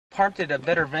Parked at a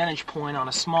better vantage point on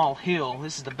a small hill.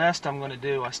 This is the best I'm going to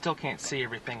do. I still can't see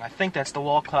everything. I think that's the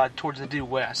wall cloud towards the due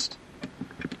west.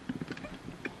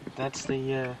 That's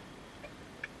the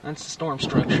storm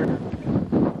structure.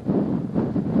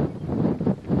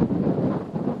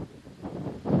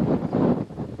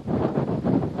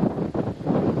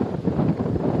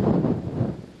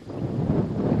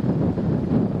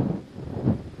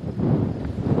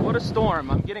 What a storm.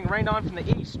 I'm getting rained on from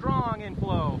the east. Strong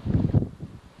inflow.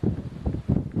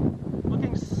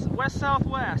 Looking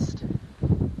west-southwest,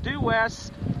 due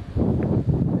west,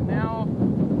 and now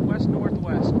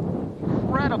west-northwest.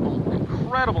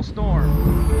 Incredible storm.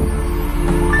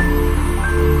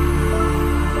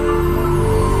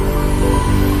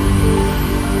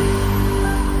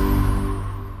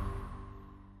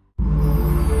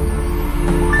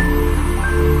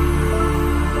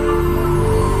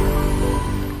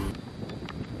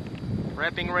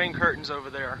 Wrapping rain curtains over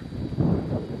there.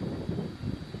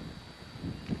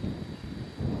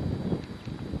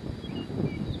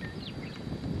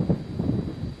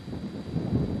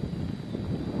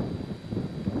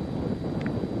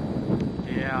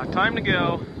 Yeah, time to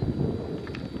go.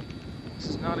 This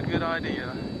is not a good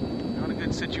idea. Not a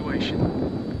good situation.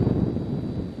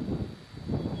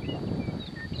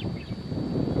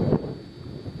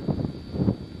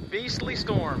 Beastly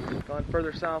storm. Gone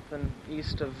further south and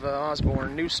east of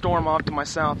Osborne. New storm off to my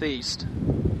southeast.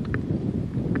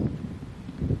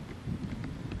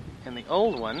 And the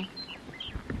old one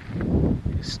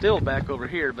is still back over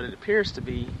here, but it appears to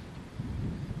be,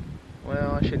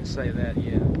 well, I shouldn't say that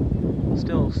yet.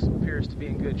 Still appears to be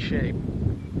in good shape.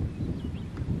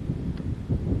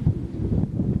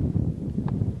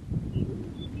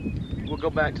 We'll go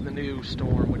back to the new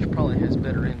storm, which probably has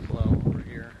better inflow over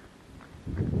here.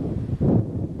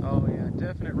 Oh yeah,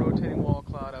 definite rotating wall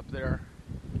cloud up there.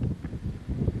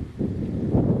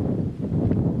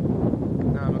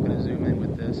 Now I'm not going to zoom in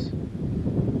with this.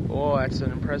 Oh, that's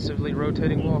an impressively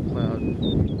rotating wall cloud.